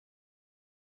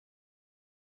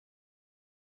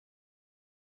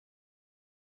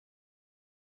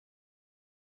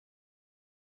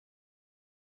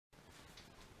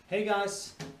Hey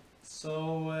guys,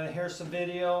 so here's a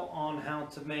video on how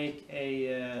to make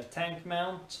a tank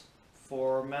mount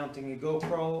for mounting a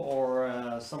GoPro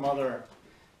or some other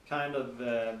kind of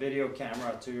video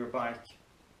camera to your bike.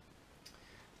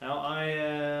 Now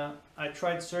I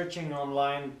tried searching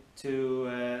online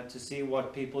to see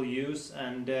what people use,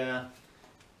 and a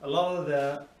lot of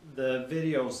the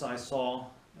videos I saw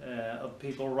of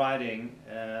people riding,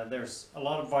 there's a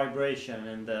lot of vibration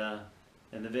in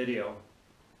the video.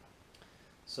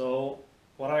 So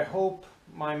what I hope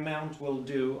my mount will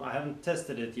do, I haven't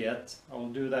tested it yet, I will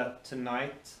do that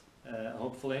tonight,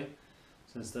 hopefully,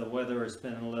 since the weather has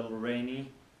been a little rainy.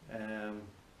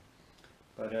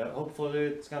 But hopefully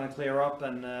it's gonna clear up,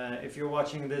 and if you're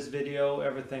watching this video,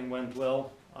 everything went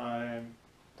well. I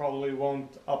probably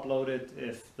won't upload it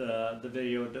if the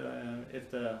video, if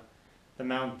the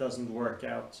mount doesn't work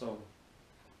out. So,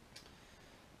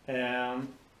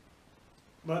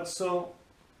 so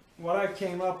what I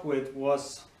came up with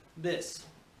was this,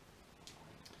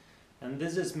 and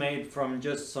this is made from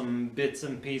just some bits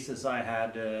and pieces I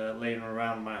had laying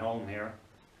around my home here,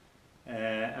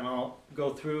 and I'll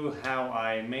go through how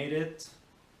I made it,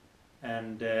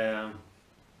 and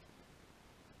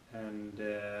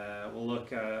we'll look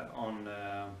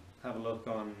have a look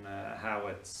on how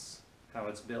it's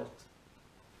built.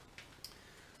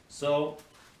 So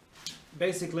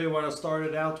basically what I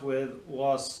started out with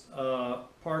was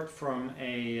part from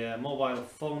a mobile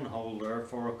phone holder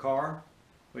for a car,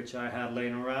 which I had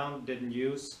laying around, didn't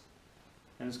use.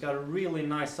 And it's got a really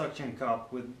nice suction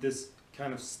cup with this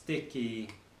kind of sticky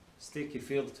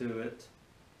feel to it,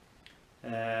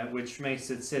 which makes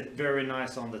it sit very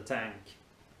nice on the tank.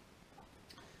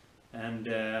 And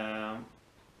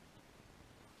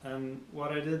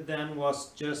what I did then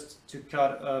was just to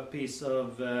cut a piece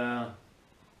of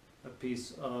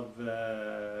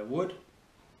wood,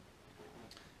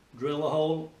 drill a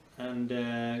hole, and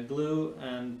glue,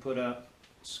 and put a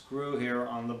screw here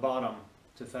on the bottom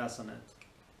to fasten it.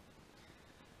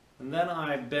 And then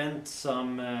I bent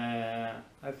some,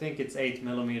 I think it's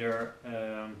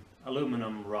 8mm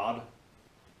aluminum rod,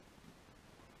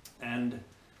 and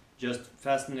just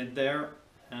fastened it there,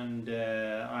 and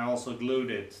I also glued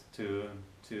it to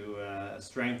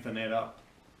strengthen it up.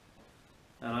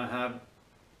 And I have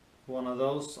one of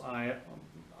those I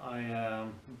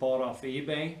bought off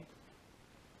eBay,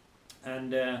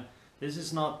 and this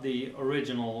is not the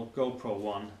original GoPro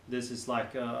one. This is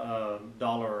like a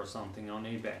 $1 or something on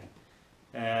eBay.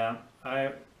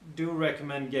 I do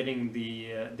recommend getting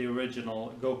the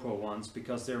original GoPro ones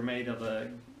because they're made of a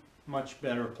much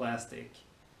better plastic.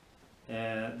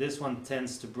 This one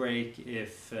tends to break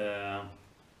if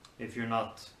you're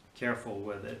not careful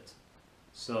with it.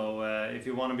 So if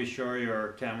you want to be sure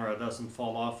your camera doesn't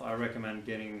fall off, I recommend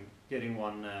getting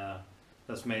one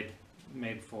that's made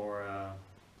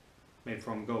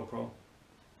from GoPro.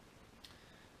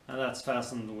 And that's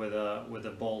fastened with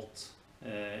a bolt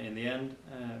in the end,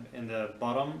 in the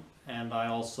bottom, and I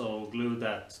also glued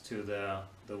that to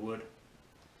the wood.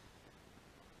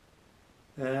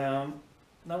 Then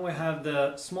we have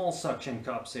the small suction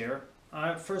cups here.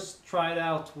 I first tried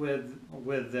out with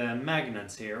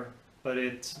magnets here, but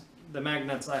the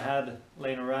magnets I had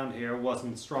laying around here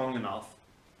wasn't strong enough.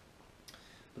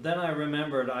 But then I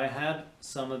remembered I had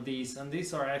some of these, and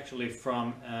these are actually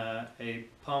from a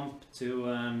pump to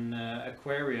an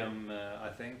aquarium, I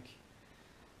think.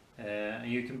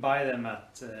 You can buy them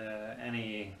at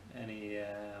any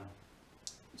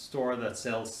store that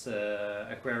sells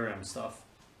aquarium stuff.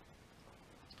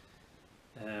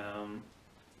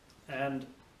 And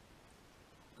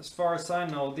as far as I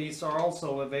know, these are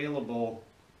also available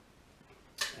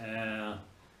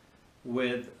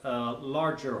with a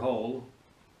larger hole,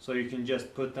 so you can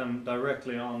just put them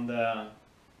directly on the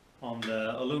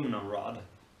aluminum rod.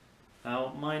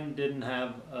 Now mine didn't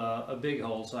have a big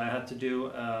hole, so I had to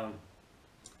do a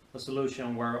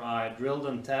solution where I drilled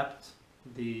and tapped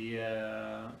the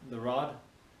rod,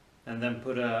 and then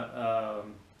put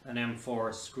an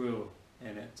M4 screw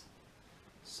in it,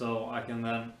 so I can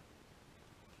then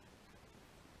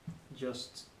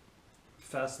just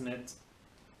fasten it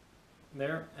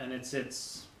there, and it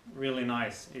sits really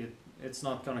nice. It's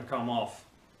not gonna come off,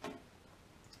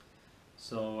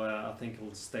 so I think it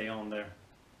will stay on there.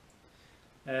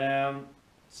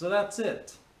 So that's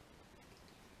it.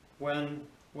 When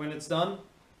it's done,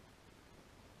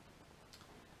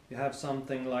 you have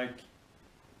something like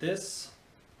this,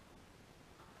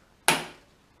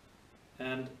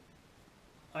 and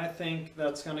I think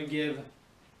that's gonna give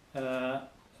a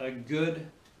good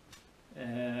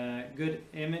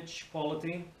image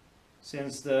quality.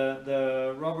 since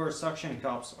the rubber suction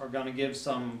cups are going to give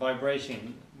some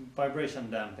vibration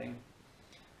damping,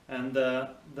 and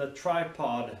the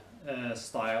tripod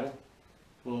style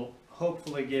will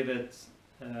hopefully give it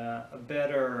a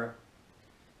better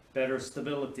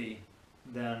stability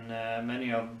than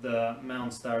many of the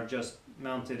mounts that are just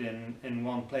mounted in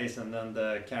one place and then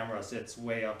the camera sits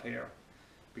way up here,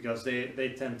 because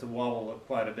they tend to wobble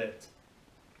quite a bit.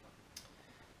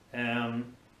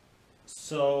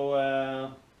 So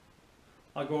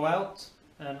I'll go out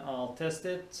and I'll test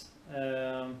it.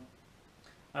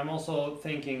 I'm also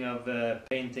thinking of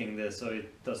painting this so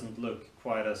it doesn't look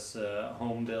quite as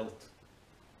home built,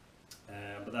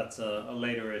 but that's a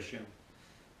later issue.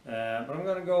 But I'm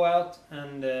gonna go out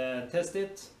and test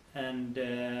it, and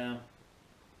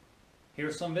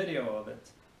here's some video of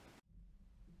it.